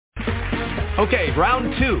Okay,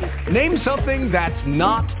 round two. Name something that's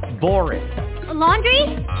not boring. A laundry?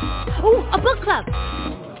 Ooh, a book club.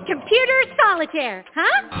 Computer solitaire,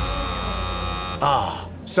 huh?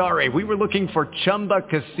 Ah, sorry, we were looking for Chumba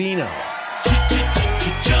Casino.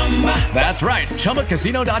 That's right,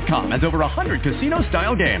 ChumbaCasino.com has over 100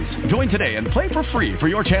 casino-style games. Join today and play for free for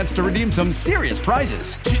your chance to redeem some serious prizes.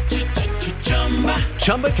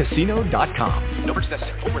 ChumbaCasino.com. No purchase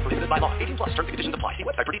necessary. Void where prohibited by law. 18+ terms and conditions apply. See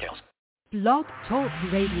website for details. Blog Talk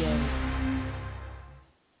Radio.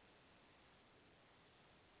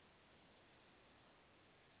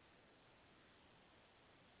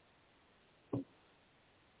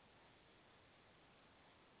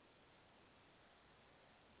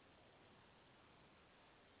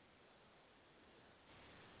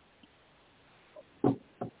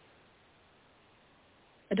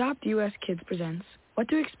 Adopt US Kids presents What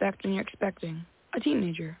to Expect When You're Expecting a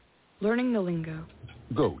Teenager, Learning the Lingo.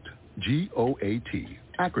 GOAT, G-O-A-T,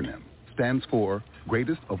 acronym, stands for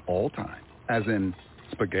Greatest of All Time, as in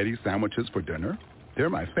spaghetti sandwiches for dinner. They're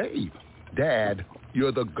my fave. Dad,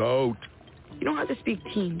 you're the GOAT. You don't have to speak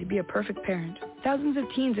teen to be a perfect parent. Thousands of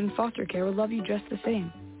teens in foster care will love you just the same.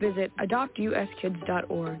 Visit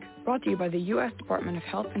adoptuskids.org. Brought to you by the U.S. Department of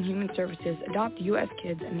Health and Human Services, Adopt U.S.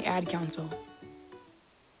 Kids, and the Ad Council.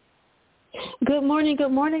 Good morning,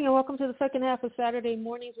 and welcome to the second half of Saturday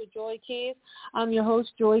Mornings with Joy Keys. I'm your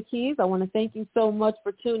host, Joy Keys. I want to thank you so much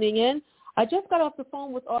for tuning in. I just got off the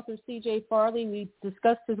phone with author C.J. Farley. We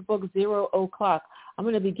discussed his book, 0 O'Clock. I'm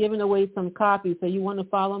going to be giving away some copies, so you want to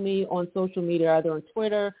follow me on social media, either on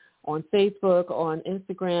Twitter, on Facebook, on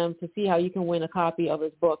Instagram, to see how you can win a copy of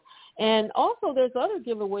his book. And also, there's other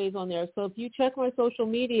giveaways on there, so if you check my social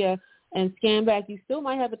media and scan back, you still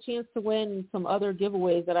might have a chance to win some other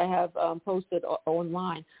giveaways that I have posted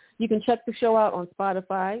online. You can check the show out on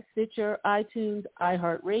Spotify, Stitcher, iTunes,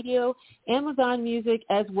 iHeartRadio, Amazon Music,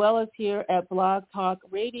 as well as here at Blog Talk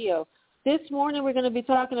Radio. This morning we're going to be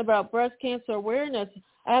talking about breast cancer awareness.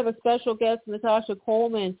 I have a special guest, Natasha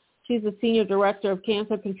Coleman. She's the Senior Director of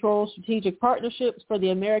Cancer Control Strategic Partnerships for the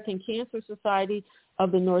American Cancer Society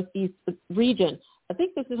of the Northeast region. I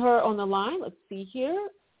think this is her on the line. Let's see here.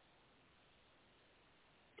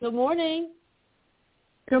 Good morning.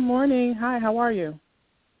 Good morning. Hi, how are you?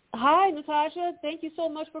 Hi, Natasha. Thank you so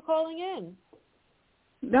much for calling in.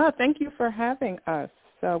 No, thank you for having us.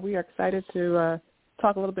 We are excited to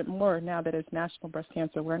talk a little bit more now that it's National Breast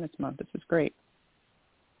Cancer Awareness Month. This is great.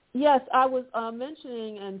 Yes, I was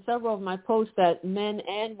mentioning in several of my posts that men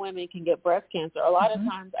and women can get breast cancer. A lot of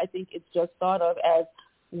times I think it's just thought of as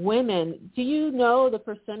women. Do you know the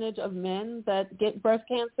percentage of men that get breast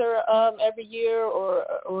cancer every year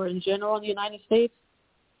or in general in the United States?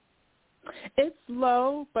 It's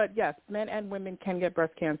low, but yes, men and women can get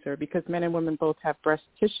breast cancer because men and women both have breast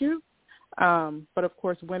tissue. But of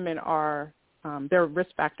course, women are, their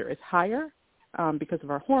risk factor is higher because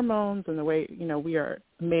of our hormones and the way, we are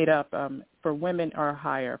made up. For women are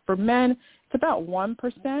higher. For men, it's about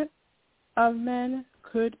 1% of men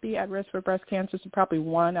could be at risk for breast cancer, so probably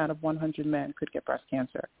 1 out of 100 men could get breast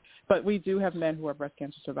cancer. But we do have men who are breast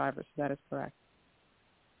cancer survivors, so that is correct.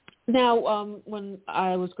 Now, when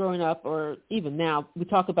I was growing up, or even now, we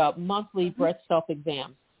talk about monthly breast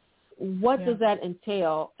self-exams. What does that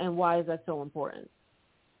entail, and why is that so important?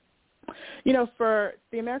 For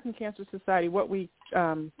the American Cancer Society, what we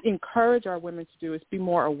encourage our women to do is be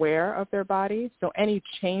more aware of their bodies. So any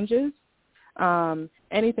changes,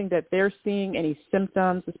 anything that they're seeing, any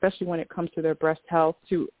symptoms, especially when it comes to their breast health,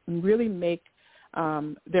 to really make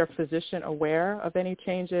their physician aware of any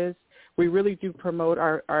changes. We really do promote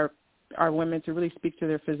our women to really speak to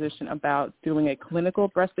their physician about doing a clinical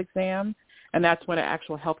breast exam, and that's when an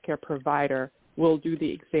actual healthcare provider will do the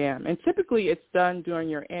exam. And typically it's done during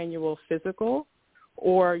your annual physical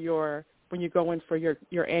or when you go in for your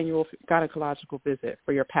annual gynecological visit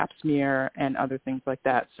for your pap smear and other things like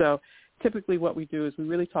that. So typically what we do is we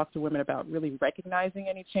really talk to women about really recognizing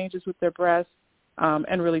any changes with their breasts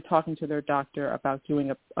and really talking to their doctor about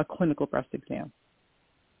doing a clinical breast exam.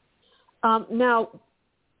 Now,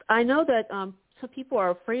 I know that some people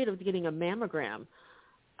are afraid of getting a mammogram.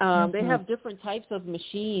 They have different types of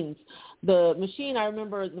machines. The machine, I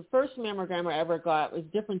remember the first mammogram I ever got was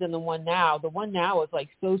different than the one now. The one now is like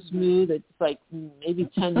so smooth, it's like maybe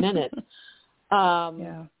 10 minutes.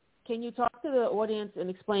 Can you talk to the audience and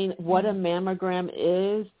explain what a mammogram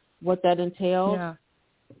is, what that entails?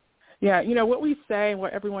 Yeah, what we say and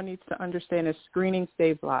what everyone needs to understand is screening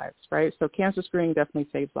saves lives, right? So cancer screening definitely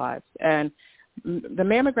saves lives. And the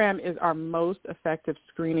mammogram is our most effective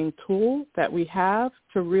screening tool that we have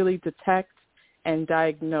to really detect and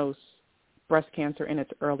diagnose breast cancer in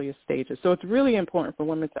its earliest stages. So it's really important for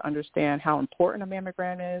women to understand how important a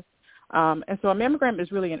mammogram is. And so a mammogram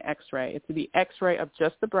is really an X-ray. It's the X-ray of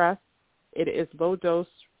just the breast. It is low-dose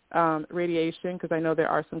radiation, because I know there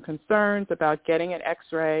are some concerns about getting an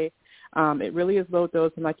X-ray. It really is low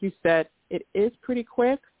dose, and like you said, it is pretty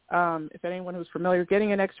quick. If anyone who's familiar,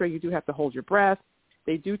 getting an X-ray, you do have to hold your breath.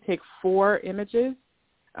 They do take 4 images,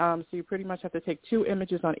 so you pretty much have to take 2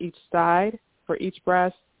 images on each side for each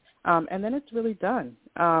breast, and then it's really done.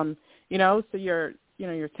 So your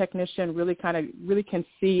technician really can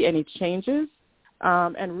see any changes,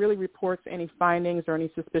 and really reports any findings or any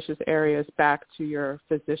suspicious areas back to your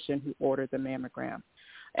physician who ordered the mammogram.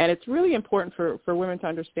 And it's really important for women to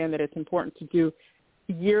understand that it's important to do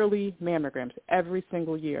yearly mammograms every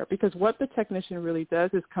single year, because what the technician really does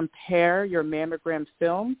is compare your mammogram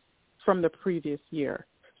film from the previous year.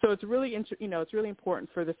 So it's really it's really important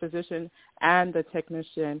for the physician and the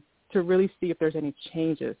technician to really see if there's any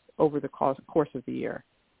changes over the course of the year,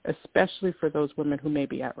 especially for those women who may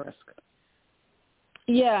be at risk.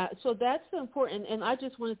 Yeah, so that's important. And I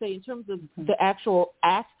just want to say, in terms of the actual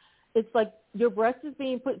act, it's like your breast is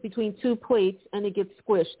being put between 2 plates and it gets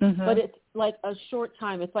squished. Mm-hmm. But it's like a short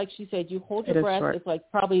time. It's like she said, you hold your breath. Short. It's like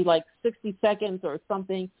probably like 60 seconds or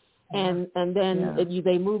something. And then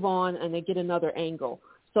they move on and they get another angle.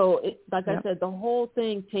 So I said, the whole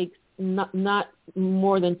thing takes not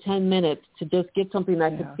more than 10 minutes to just get something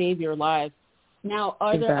that could save your lives. Now,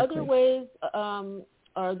 are there other ways?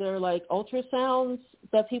 Are there like ultrasounds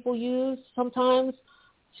that people use sometimes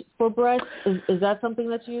for breast? Is that something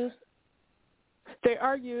that's used? They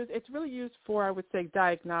are used. It's really used for, I would say,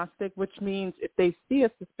 diagnostic, which means if they see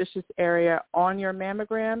a suspicious area on your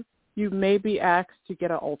mammogram, you may be asked to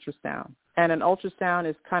get an ultrasound. And an ultrasound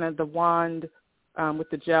is kind of the wand with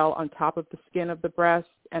the gel on top of the skin of the breast,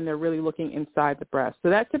 and they're really looking inside the breast. So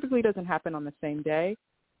that typically doesn't happen on the same day.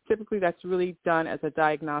 Typically that's really done as a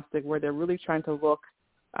diagnostic, where they're really trying to look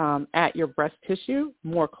at your breast tissue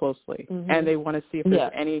more closely. Mm-hmm. And they want to see if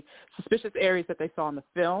there's any suspicious areas that they saw in the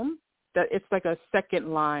film, that it's like a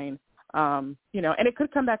second line, and it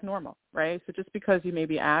could come back normal, right? So just because you may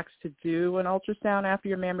be asked to do an ultrasound after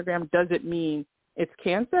your mammogram doesn't mean it's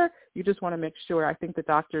cancer. You just want to make sure. I think the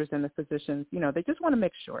doctors and the physicians, they just want to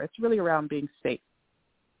make sure. It's really around being safe.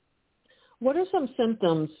 What are some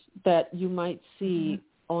symptoms that you might see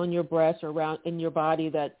on your breast or around in your body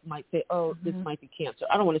that might say, this might be cancer?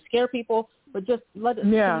 I don't want to scare people, but just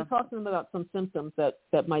can you talk to them about some symptoms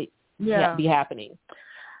that might be happening?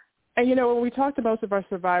 And, when we talked to most of our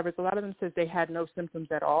survivors, a lot of them said they had no symptoms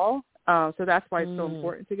at all. So that's why it's so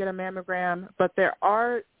important to get a mammogram. But there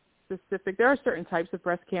are certain types of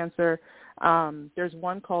breast cancer. There's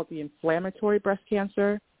one called the inflammatory breast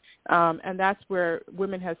cancer. And that's where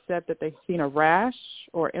women have said that they've seen a rash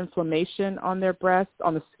or inflammation on their breast,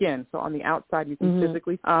 on the skin. So on the outside, you can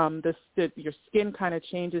physically, your skin kind of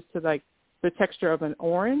changes to like the texture of an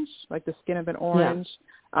orange, like the skin of an orange.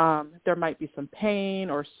 Yeah. There might be some pain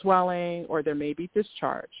or swelling, or there may be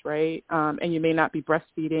discharge, right? And you may not be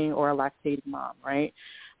breastfeeding or a lactating mom, right?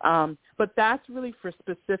 But that's really for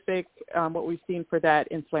specific, what we've seen for that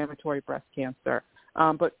inflammatory breast cancer.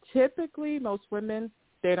 But typically most women,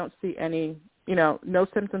 they don't see any, no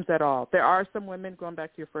symptoms at all. There are some women, going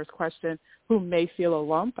back to your first question, who may feel a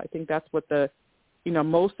lump. I think that's what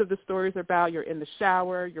most of the stories are about. You're in the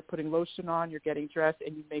shower, you're putting lotion on, you're getting dressed,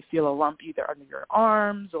 and you may feel a lump either under your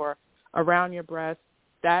arms or around your breast.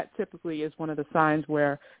 That typically is one of the signs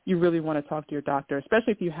where you really want to talk to your doctor,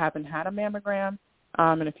 especially if you haven't had a mammogram.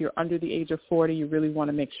 And if you're under the age of 40, you really want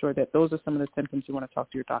to make sure that those are some of the symptoms you want to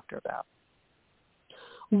talk to your doctor about.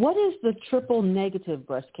 What is the triple negative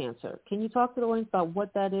breast cancer? Can you talk to the audience about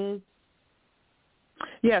what that is?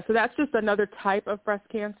 Yeah, so that's just another type of breast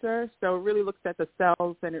cancer. So it really looks at the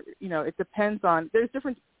cells, and it depends on. There's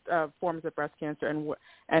different forms of breast cancer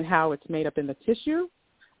and how it's made up in the tissue.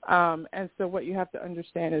 And so what you have to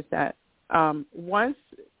understand is that once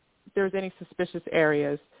there's any suspicious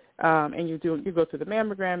areas, and you go through the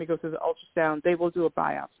mammogram, you go through the ultrasound, they will do a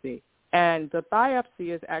biopsy. And the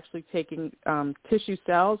biopsy is actually taking tissue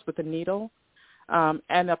cells with a needle,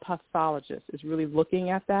 and a pathologist is really looking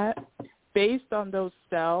at that. Based on those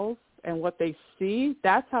cells and what they see,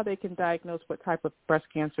 that's how they can diagnose what type of breast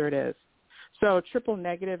cancer it is. So triple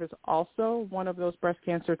negative is also one of those breast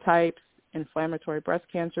cancer types. Inflammatory breast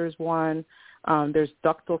cancer is one. There's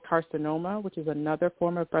ductal carcinoma, which is another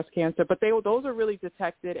form of breast cancer. But those are really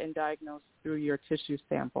detected and diagnosed through your tissue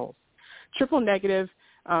samples. Triple negative,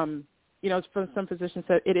 some physicians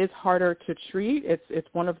said it is harder to treat. It's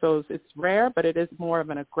one of those, it's rare, but it is more of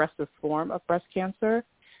an aggressive form of breast cancer.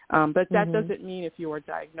 But that doesn't mean if you are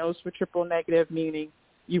diagnosed with triple negative, meaning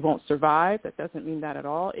you won't survive. That doesn't mean that at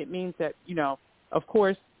all. It means that, of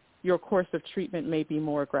course, your course of treatment may be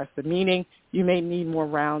more aggressive, meaning you may need more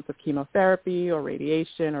rounds of chemotherapy or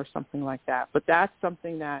radiation or something like that. But that's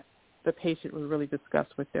something that the patient would really discuss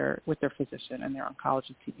with their physician and their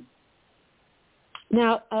oncology team.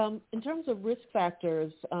 Now, in terms of risk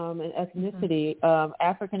factors and ethnicity,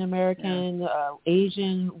 African American,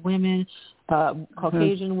 Asian women,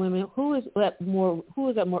 Caucasian women, who is at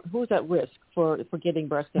risk for getting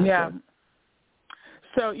breast cancer? Yeah.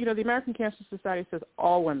 So, the American Cancer Society says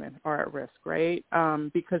all women are at risk, right?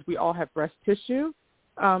 Because we all have breast tissue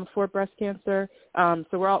for breast cancer.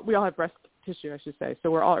 So we all have breast tissue, I should say. So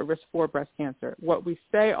we're all at risk for breast cancer. What we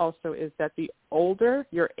say also is that the older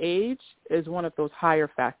your age is one of those higher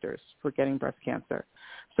factors for getting breast cancer.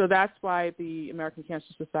 So that's why the American Cancer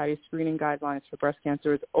Society screening guidelines for breast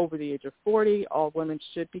cancer is over the age of 40. All women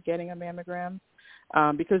should be getting a mammogram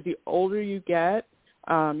because the older you get,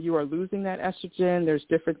 you are losing that estrogen. There's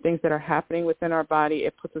different things that are happening within our body.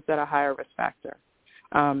 It puts us at a higher risk factor.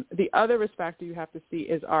 The other risk factor you have to see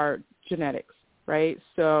is our genetics, right?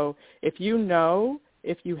 So if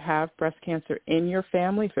you have breast cancer in your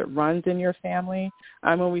family, if it runs in your family,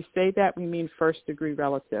 when we say that, we mean first-degree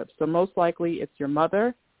relatives. So most likely it's your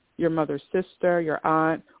mother's sister, your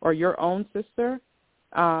aunt, or your own sister,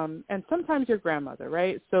 and sometimes your grandmother,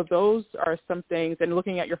 right? So those are some things, and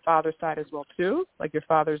looking at your father's side as well, too, like your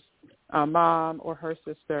father's mom or her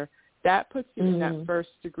sister, that puts you in that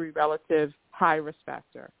first-degree relative high-risk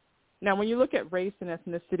factor. Now, when you look at race and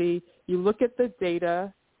ethnicity, you look at the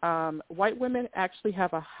data, white women actually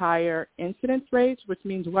have a higher incidence rate, which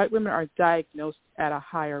means white women are diagnosed at a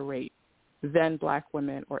higher rate than black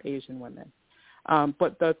women or Asian women.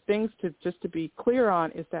 But the things to be clear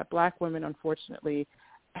on is that black women, unfortunately,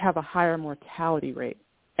 have a higher mortality rate.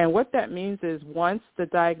 And what that means is once the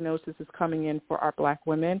diagnosis is coming in for our black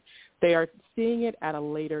women, they are seeing it at a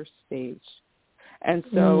later stage. And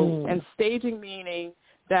so, and staging meaning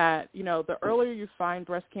that, the earlier you find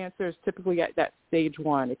breast cancer is typically at that stage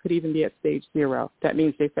 1. It could even be at stage 0. That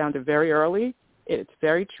means they found it very early, it's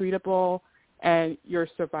very treatable, and your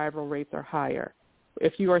survival rates are higher.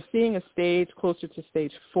 If you are seeing a stage closer to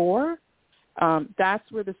stage 4,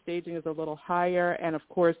 that's where the staging is a little higher. And, of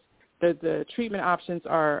course, the treatment options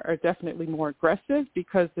are definitely more aggressive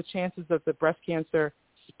because the chances of the breast cancer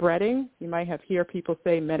spreading, you might hear people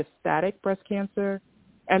say metastatic breast cancer,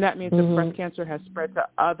 and that means the breast cancer has spread to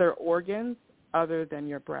other organs other than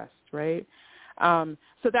your breast, right?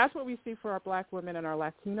 So that's what we see for our black women and our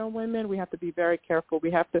Latino women. We have to be very careful. We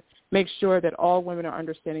have to make sure that all women are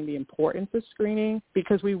understanding the importance of screening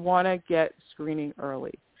because we want to get screening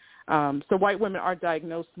early. So white women are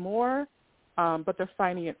diagnosed more, but they're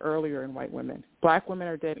finding it earlier in white women. Black women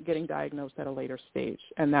are getting diagnosed at a later stage,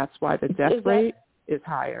 and that's why the death rate is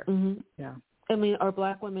higher. Yeah. I mean, are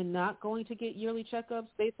black women not going to get yearly checkups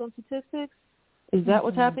based on statistics? Is that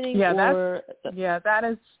what's happening? Yeah,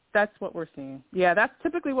 that's what we're seeing. Yeah, that's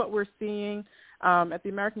typically what we're seeing. At the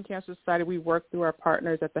American Cancer Society, we work through our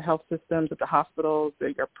partners at the health systems, at the hospitals,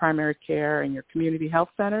 at your primary care and your community health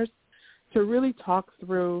centers to really talk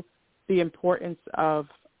through the importance of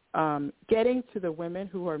getting to the women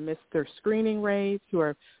who are missed their screening rates, who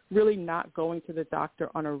are really not going to the doctor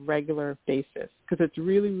on a regular basis, because it's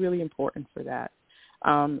really, really important for that.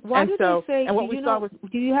 Why do they say,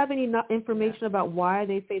 do you have any information about why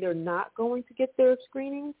they say they're not going to get their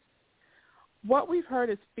screenings? What we've heard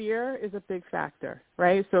is fear is a big factor,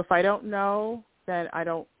 right? So if I don't know, then I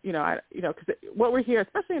don't, because what we're here,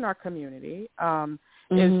 especially in our community,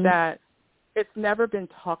 is that it's never been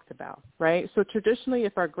talked about, right? So traditionally,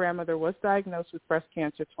 if our grandmother was diagnosed with breast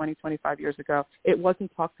cancer 20, 25 years ago, it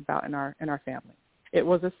wasn't talked about in our family. It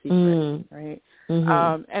was a secret, right?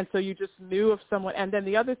 And so you just knew of someone. And then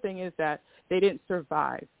the other thing is that they didn't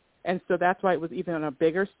survive. And so that's why it was even a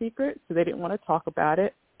bigger secret. So they didn't want to talk about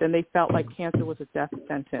it. Then they felt like cancer was a death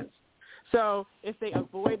sentence. So if they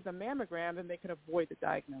avoid the mammogram, then they can avoid the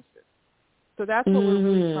diagnosis. So that's what we're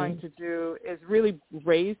really trying to do is really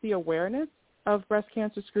raise the awareness of breast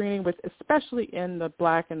cancer screening, especially in the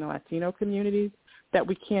Black and the Latino communities, that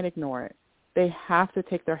we can't ignore it. They have to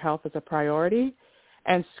take their health as a priority,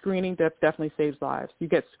 and screening definitely saves lives. You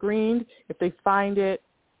get screened. If they find it,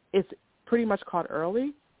 it's pretty much caught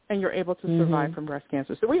early, and you're able to survive from breast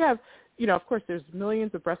cancer. So we have, of course, there's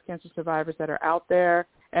millions of breast cancer survivors that are out there,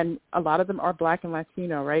 and a lot of them are Black and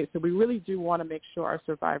Latino, right? So we really do want to make sure our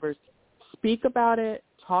survivors speak about it,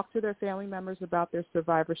 talk to their family members about their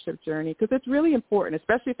survivorship journey, because it's really important,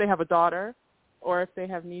 especially if they have a daughter or if they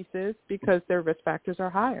have nieces, because their risk factors are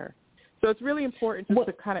higher. So it's really important just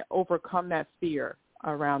to kind of overcome that fear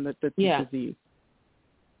around the disease.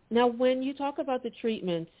 Now, when you talk about the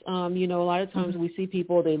treatments, a lot of times we see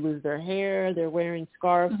people, they lose their hair, they're wearing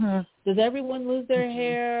scarves. Does everyone lose their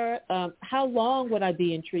hair? How long would I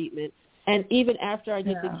be in treatment? And even after I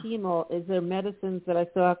get the chemo, is there medicines that I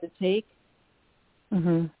still have to take?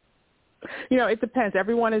 It depends.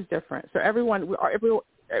 Everyone is different. So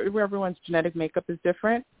everyone's genetic makeup is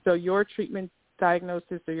different. So your treatment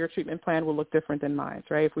diagnosis or your treatment plan will look different than mine,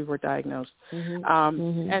 right, if we were diagnosed.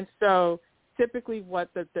 And so typically what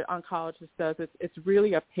the oncologist does is it's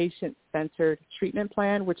really a patient-centered treatment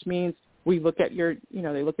plan, which means we look at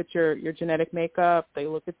they look at your genetic makeup, they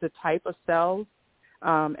look at the type of cells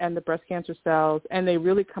and the breast cancer cells, and they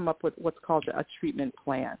really come up with what's called a treatment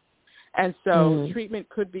plan. And so treatment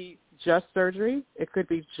could be just surgery. It could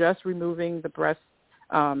be just removing the breast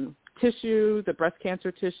tissue, the breast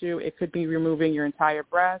cancer tissue. It could be removing your entire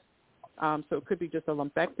breast. So it could be just a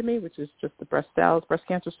lumpectomy, which is just the breast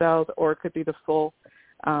cancer cells, or it could be the full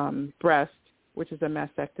breast, which is a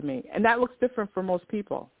mastectomy. And that looks different for most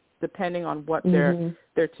people, depending on what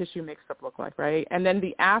their tissue makeup look like, right? And then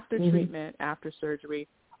the after treatment, after surgery,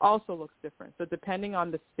 also looks different. So depending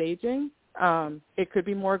on the staging, it could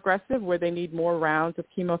be more aggressive where they need more rounds of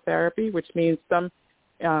chemotherapy, which means some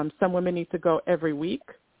women need to go every week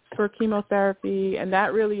for chemotherapy, and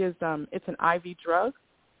that really is it's an IV drug,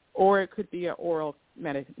 or it could be an oral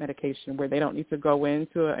medication where they don't need to go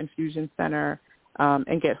into an infusion center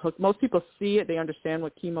and get hooked. Most people see it. They understand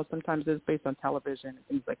what chemo sometimes is based on television and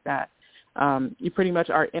things like that. You pretty much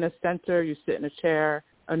are in a center. You sit in a chair.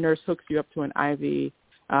 A nurse hooks you up to an IV,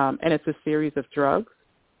 and it's a series of drugs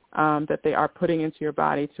that they are putting into your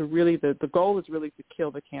body to really, the goal is really to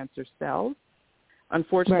kill the cancer cells.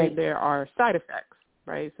 Unfortunately, there are side effects,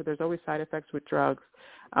 right? So there's always side effects with drugs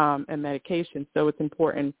and medication. So it's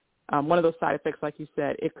important. One of those side effects, like you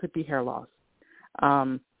said, it could be hair loss.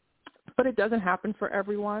 But it doesn't happen for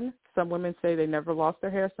everyone. Some women say they never lost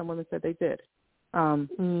their hair. Some women said they did.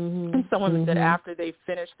 And some women said after they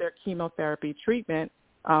finished their chemotherapy treatment,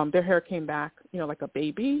 their hair came back, like a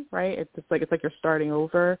baby, right? It's like you're starting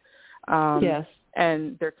over. Yes.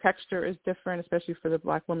 And their texture is different, especially for the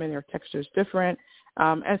Black women. Their texture is different.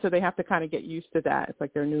 And so they have to kind of get used to that. It's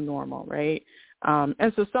like their new normal, right?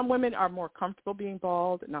 And so some women are more comfortable being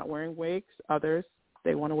bald, not wearing wigs. Others,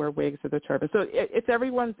 they want to wear wigs or the turban. So it's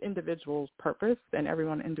everyone's individual purpose and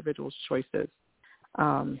everyone's individual choices.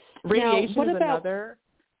 Radiation is another.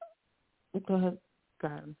 Go ahead.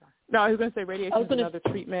 I'm sorry. No, I was going to say radiation is another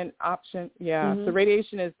treatment option. Yeah. So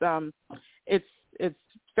radiation is it's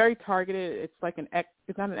very targeted. It's like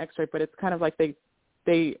it's not an X-ray, but it's kind of like they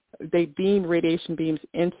beam radiation beams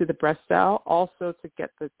into the breast cell also to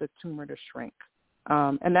get the tumor to shrink.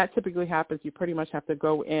 And that typically happens. You pretty much have to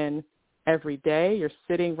go in every day. You're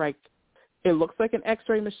sitting it looks like an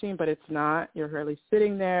X-ray machine, but it's not. You're really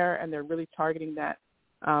sitting there, and they're really targeting that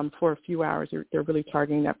for a few hours. They're really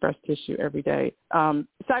targeting that breast tissue every day.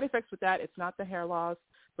 Side effects with that, it's not the hair loss,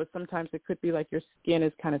 but sometimes it could be like your skin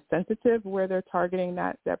is kind of sensitive where they're targeting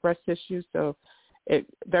that breast tissue. So it's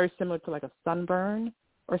very similar to like a sunburn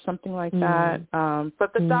or something like that.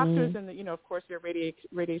 But the doctors and, of course, your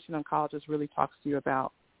radiation oncologist really talks to you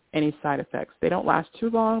about any side effects. They don't last too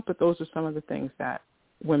long, but those are some of the things that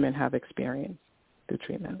women have experienced through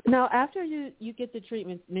treatment. Now, after you get the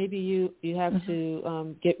treatment, maybe you have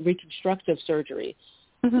to get reconstructive surgery.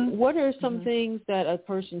 What are some things that a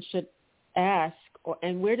person should ask,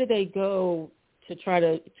 and where do they go to try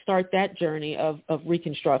to start that journey of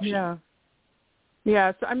reconstruction?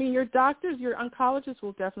 Yeah. So, your doctors, your oncologist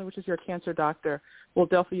will definitely, which is your cancer doctor, will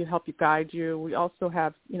definitely help you, guide you. We also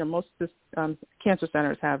have, most of the cancer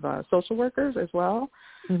centers have social workers as well.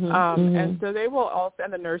 And so they will also,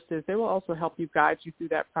 and the nurses, they will also help you, guide you through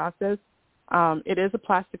that process. It is a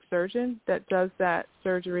plastic surgeon that does that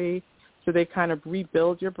surgery. So they kind of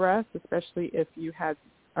rebuild your breast, especially if you had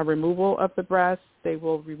a removal of the breast. They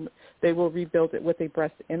will rebuild it with a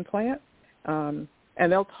breast implant. And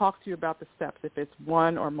they'll talk to you about the steps, if it's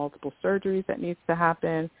one or multiple surgeries that needs to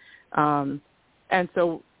happen. And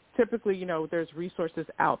so typically, there's resources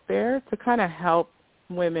out there to kind of help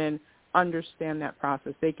women understand that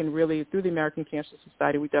process. They can really, through the American Cancer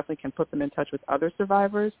Society, we definitely can put them in touch with other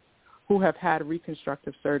survivors who have had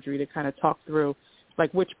reconstructive surgery to kind of talk through,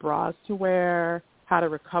 like, which bras to wear, how to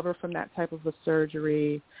recover from that type of a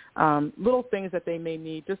surgery, little things that they may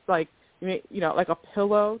need, just like, like a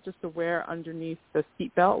pillow just to wear underneath the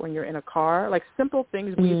seatbelt when you're in a car, like simple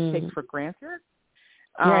things we take for granted.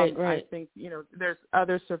 Right. I think, there's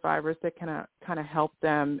other survivors that can kind of help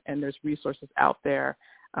them, and there's resources out there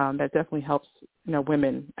that definitely helps,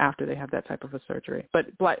 women after they have that type of a surgery. But,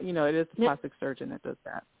 it is the plastic surgeon that does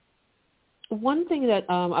that. One thing that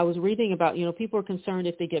I was reading about, people are concerned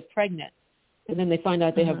if they get pregnant and then they find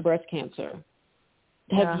out they have breast cancer.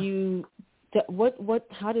 Yeah. Have you,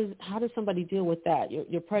 how does somebody deal with that?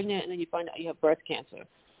 You're pregnant and then you find out you have breast cancer.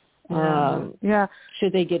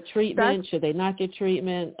 Should they get treatment? Should they not get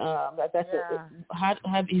treatment?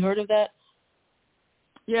 Have you heard of that?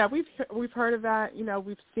 Yeah, we've heard of that.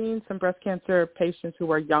 We've seen some breast cancer patients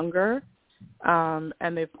who are younger,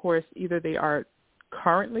 and they, of course, either they are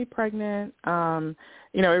currently pregnant.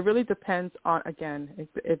 It really depends on,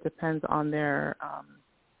 it depends on their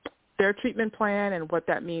treatment plan and what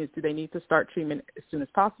that means. Do they need to start treatment as soon as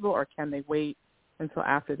possible, or can they wait until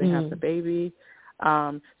after they have the baby?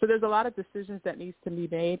 So there's a lot of decisions that needs to be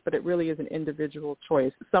made, but it really is an individual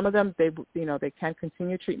choice. Some of them, they can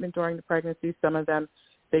continue treatment during the pregnancy. Some of them,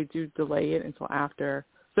 they do delay it until after.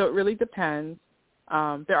 So it really depends.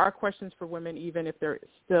 There are questions for women, even if they're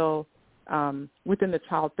still within the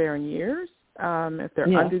childbearing years, if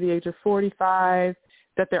they're under the age of 45,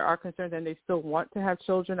 that there are concerns and they still want to have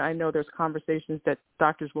children. I know there's conversations that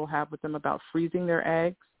doctors will have with them about freezing their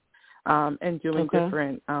eggs and doing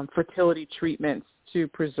different fertility treatments to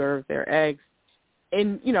preserve their eggs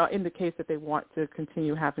in the case that they want to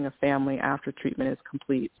continue having a family after treatment is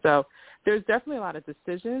complete. So there's definitely a lot of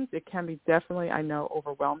decisions. It can be definitely, I know,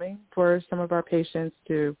 overwhelming for some of our patients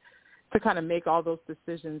to kind of make all those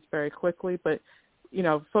decisions very quickly. But,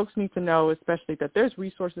 folks need to know, especially that there's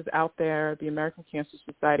resources out there. The American Cancer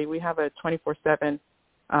Society, we have a 24/7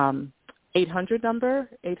 800 number,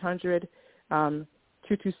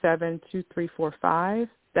 800-227-2345,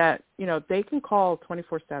 that, they can call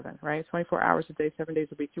 24/7, right? 24 hours a day, 7 days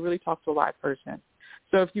a week to really talk to a live person.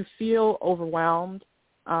 So if you feel overwhelmed,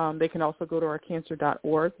 they can also go to our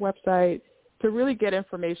cancer.org website to really get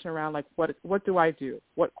information around, like, what do I do?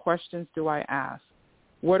 What questions do I ask?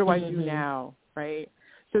 What do I do now, right?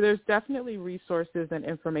 So there's definitely resources and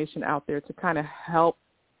information out there to kind of help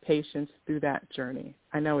patients through that journey.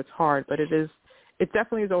 I know it's hard, but it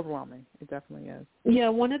definitely is overwhelming. It definitely is. Yeah,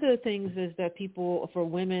 one of the things is that for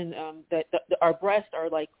women, that our breasts are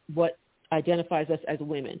like what identifies us as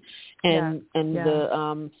women, and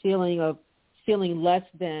the feeling less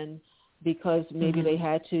than because maybe they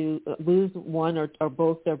had to lose one or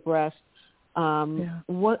both their breasts.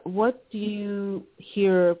 What do you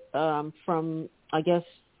hear from, I guess,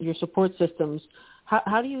 your support systems?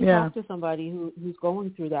 How do you talk to somebody who's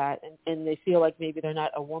going through that and they feel like maybe they're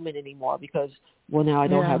not a woman anymore because, well, now I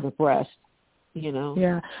don't have a breast,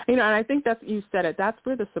 Yeah. And I think you said it. That's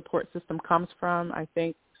where the support system comes from. I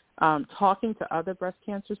think talking to other breast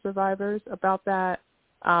cancer survivors about that,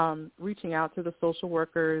 reaching out to the social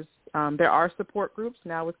workers. There are support groups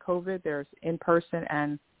now with COVID. There's in-person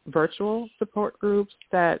and virtual support groups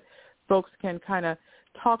that folks can kind of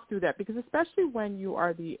talk through that, because especially when you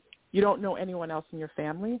don't know anyone else in your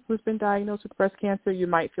family who's been diagnosed with breast cancer, you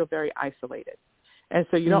might feel very isolated. And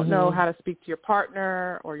so you don't know how to speak to your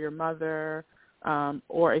partner or your mother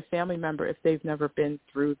or a family member if they've never been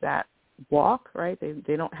through that walk, right?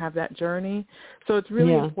 They don't have that journey. So it's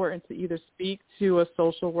really important to either speak to a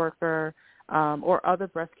social worker or other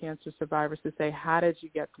breast cancer survivors to say, how did you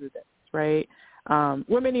get through this, right?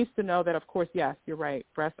 Women needs to know that, of course, yes, you're right.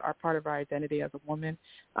 Breasts are part of our identity as a woman,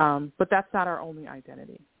 but that's not our only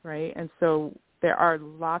identity, right? And so there are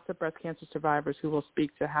lots of breast cancer survivors who will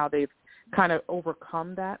speak to how they've kind of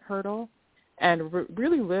overcome that hurdle and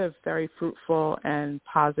really live very fruitful and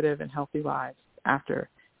positive and healthy lives after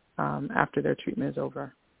their treatment is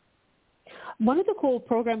over. One of the cool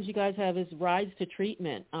programs you guys have is Rides to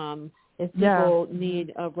Treatment. If people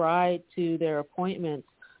need a ride to their appointments,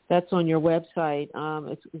 that's on your website.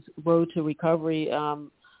 It's Road to Recovery.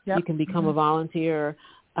 You can become a volunteer.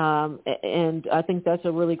 And I think that's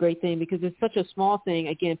a really great thing because it's such a small thing.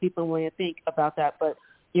 Again, people want to think about that, but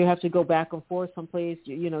you have to go back and forth someplace.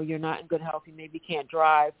 You're not in good health. You maybe can't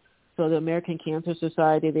drive. So the American Cancer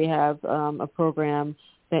Society, they have a program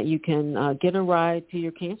that you can get a ride to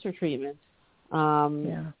your cancer treatment.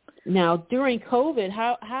 Now, during COVID,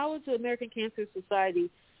 how is the American Cancer Society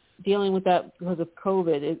dealing with that because of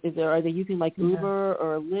COVID? Are they using like Uber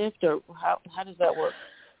or Lyft, or how does that work?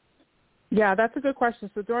 Yeah, that's a good question.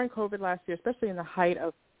 So during COVID last year, especially in the height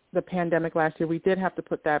of the pandemic last year, we did have to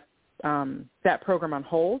put that program on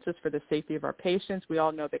hold just for the safety of our patients. We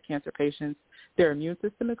all know that cancer patients, their immune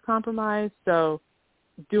system is compromised, so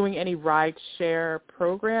doing any ride share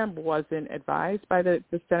program wasn't advised by the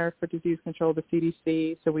Center for Disease Control, the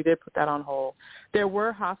CDC, so we did put that on hold. There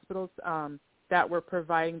were hospitals that were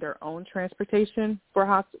providing their own transportation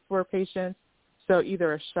for patients. So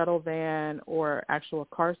either a shuttle van or actual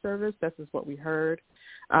car service. This is what we heard.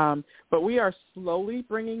 But we are slowly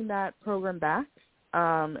bringing that program back,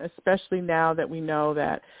 especially now that we know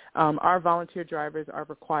that our volunteer drivers are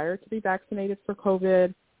required to be vaccinated for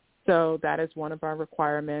COVID. So that is one of our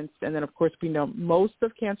requirements. And then, of course, we know most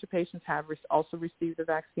of cancer patients have also received the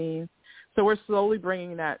vaccine. So we're slowly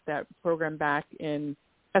bringing that program back in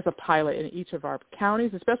as a pilot in each of our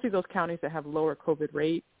counties, especially those counties that have lower COVID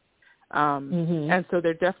rates. And so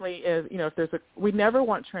there definitely is, if we never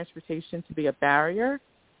want transportation to be a barrier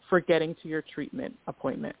for getting to your treatment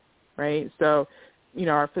appointment, right? So,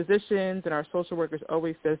 our physicians and our social workers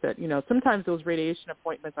always says that, sometimes those radiation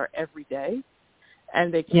appointments are every day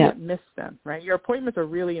and they can't miss them, right? Your appointments are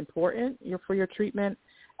really important for your treatment.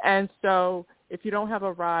 And so if you don't have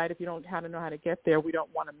a ride, if you don't know how to get there, we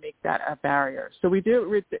don't want to make that a barrier. So we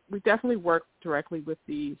definitely work directly with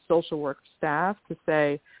the social work staff to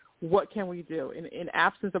say, what can we do? In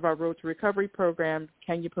absence of our Road to Recovery program,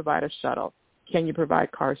 can you provide a shuttle? Can you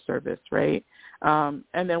provide car service, right?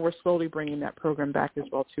 And then we're slowly bringing that program back as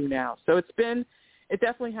well, too, now. So it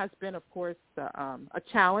definitely has been, of course, a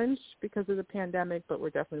challenge because of the pandemic, but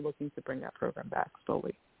we're definitely looking to bring that program back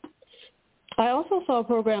slowly. I also saw a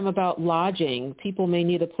program about lodging. People may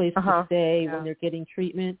need a place to stay when they're getting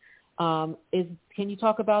treatment. Can you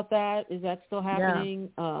talk about that? Is that still happening?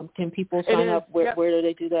 Can people sign up? Where do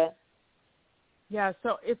they do that? Yeah,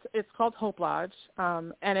 so it's called Hope Lodge,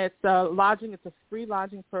 and it's lodging. It's a free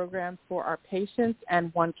lodging program for our patients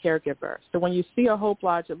and one caregiver. So when you see a Hope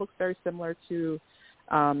Lodge, it looks very similar to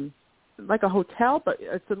like a hotel, but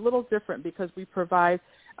it's a little different because we provide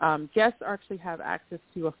guests actually have access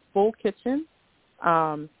to a full kitchen.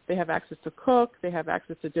 They have access to cook. They have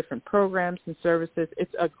access to different programs and services.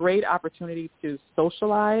 It's a great opportunity to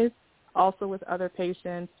socialize also with other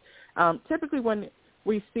patients. Typically when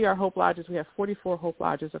we see our Hope Lodges, we have 44 Hope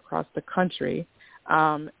Lodges across the country,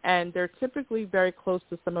 and they're typically very close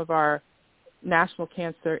to some of our National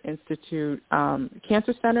Cancer Institute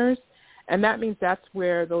cancer centers, and that means that's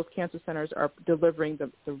where those cancer centers are delivering the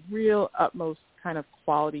real utmost kind of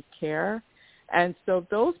quality care. And so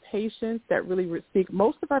those patients that really seek,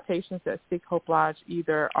 most of our patients that seek Hope Lodge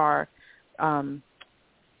either are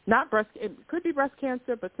not breast, it could be breast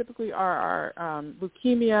cancer, but typically are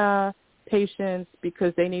leukemia patients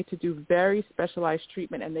because they need to do very specialized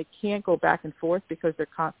treatment and they can't go back and forth because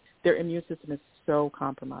their immune system is so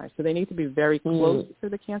compromised. So they need to be very close to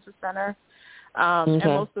the cancer center. And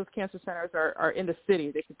most of those cancer centers are in the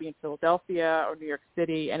city. They could be in Philadelphia or New York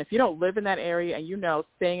City. And if you don't live in that area and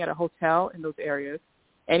staying at a hotel in those areas,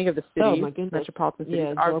 any of the cities, metropolitan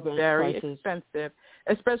cities, are very expensive,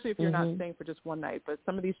 especially if you're not staying for just one night. But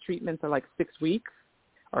some of these treatments are like 6 weeks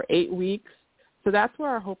or 8 weeks. So that's where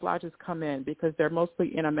our Hope Lodges come in because they're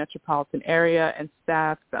mostly in a metropolitan area, and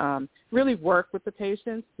staff really work with the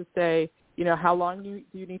patients to say, how long do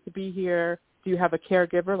you need to be here? Do you have a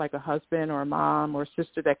caregiver like a husband or a mom or a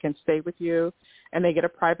sister that can stay with you? And they get a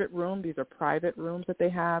private room. These are private rooms that they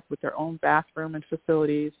have with their own bathroom and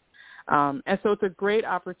facilities. And so it's a great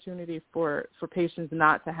opportunity for patients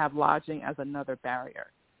not to have lodging as another barrier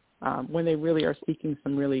when they really are seeking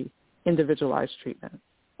some really individualized treatment.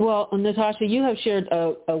 Well, Natasha, you have shared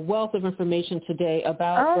a wealth of information today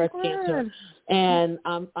about breast cancer, and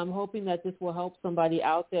I'm hoping that this will help somebody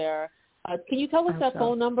out there. Can you tell us that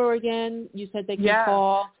phone number again? You said they can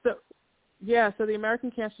call. So the American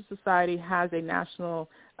Cancer Society has a national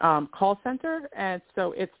call center, and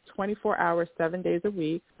so it's 24 hours, 7 days a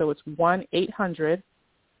week. So it's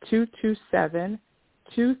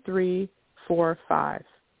 1-800-227-2345.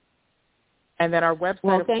 And then our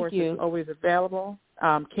website, of course, is always available,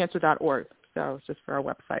 cancer.org. So it's just for our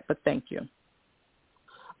website, but thank you.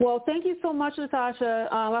 Well, thank you so much, Natasha.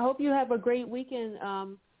 I hope you have a great weekend.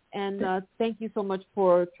 And thank you so much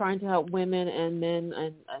for trying to help women and men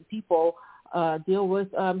and people deal with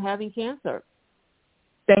having cancer.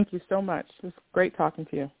 Thank you so much. It was great talking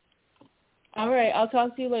to you. All right. I'll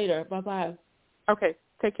talk to you later. Bye-bye. Okay.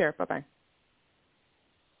 Take care. Bye-bye.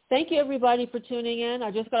 Thank you, everybody, for tuning in.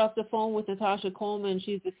 I just got off the phone with Natasha Coleman.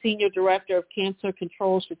 She's the Senior Director of Cancer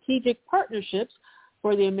Control Strategic Partnerships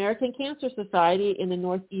for the American Cancer Society in the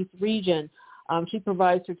Northeast region. She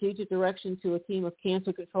provides strategic direction to a team of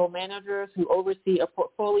cancer control managers who oversee a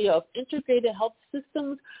portfolio of integrated health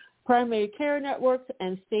systems, primary care networks,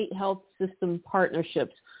 and state health system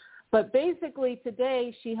partnerships. But basically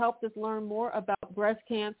today she helped us learn more about breast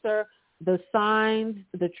cancer, the signs,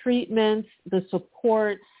 the treatments, the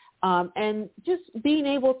support, and just being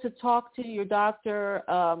able to talk to your doctor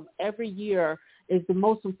every year is the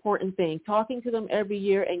most important thing. Talking to them every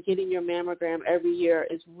year and getting your mammogram every year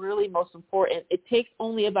is really most important. It takes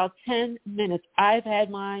only about 10 minutes. I've had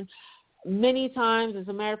mine many times. As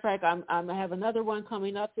a matter of fact, I have another one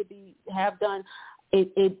coming up to have done.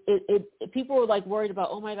 People were like worried about,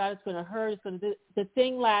 oh my God, it's going to hurt. The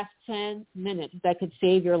thing lasts 10 minutes. That could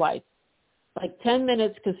save your life. Like 10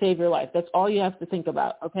 minutes could save your life. That's all you have to think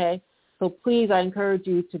about. Okay. So please, I encourage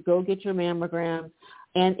you to go get your mammogram.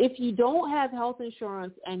 And if you don't have health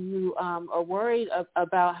insurance and you are worried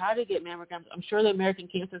about how to get mammograms, I'm sure the American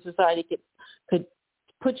Cancer Society could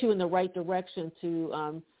put you in the right direction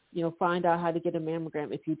to, find out how to get a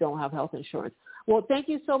mammogram if you don't have health insurance. Well, thank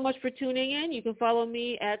you so much for tuning in. You can follow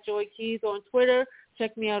me at Joy Keys on Twitter.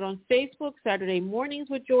 Check me out on Facebook, Saturday Mornings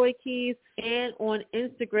with Joy Keys, and on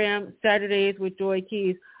Instagram, Saturdays with Joy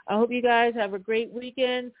Keys. I hope you guys have a great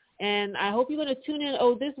weekend. And I hope you're going to tune in.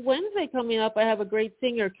 Oh, this Wednesday coming up, I have a great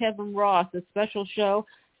singer, Kevin Ross, a special show,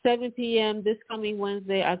 7 p.m. this coming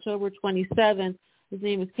Wednesday, October 27th. His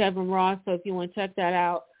name is Kevin Ross, so if you want to check that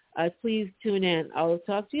out, please tune in. I'll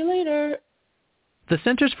talk to you later. The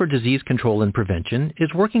Centers for Disease Control and Prevention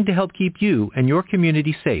is working to help keep you and your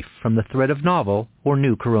community safe from the threat of novel or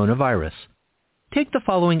new coronavirus. Take the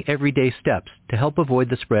following everyday steps to help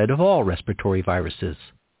avoid the spread of all respiratory viruses.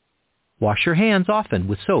 Wash your hands often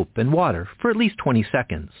with soap and water for at least 20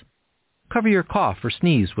 seconds. Cover your cough or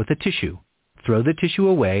sneeze with a tissue. Throw the tissue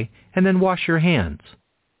away and then wash your hands.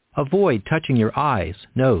 Avoid touching your eyes,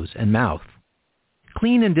 nose, and mouth.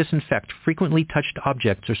 Clean and disinfect frequently touched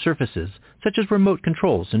objects or surfaces, such as remote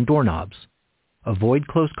controls and doorknobs. Avoid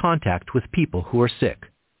close contact with people who are sick.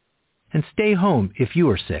 And stay home if you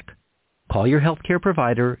are sick. Call your healthcare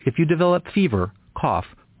provider if you develop fever, cough,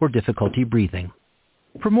 or difficulty breathing.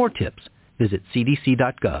 For more tips, visit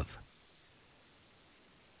cdc.gov.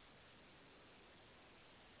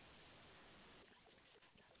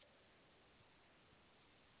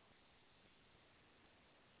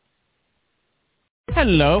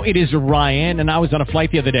 Hello, it is Ryan, and I was on a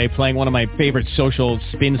flight the other day playing one of my favorite social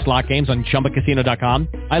spin slot games on ChumbaCasino.com.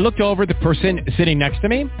 I looked over at the person sitting next to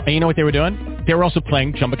me, and you know what they were doing? They were also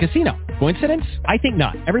playing Chumba Casino. Coincidence? I think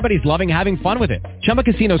not. Everybody's loving having fun with it. Chumba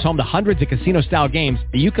Casino is home to hundreds of casino-style games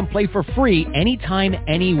that you can play for free anytime,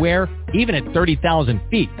 anywhere, even at 30,000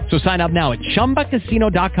 feet. So sign up now at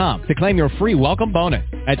ChumbaCasino.com to claim your free welcome bonus.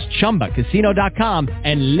 That's ChumbaCasino.com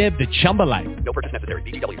and live the Chumba life. No purchase necessary.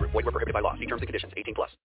 VGW. Void where prohibited by law. See terms and conditions. 18+.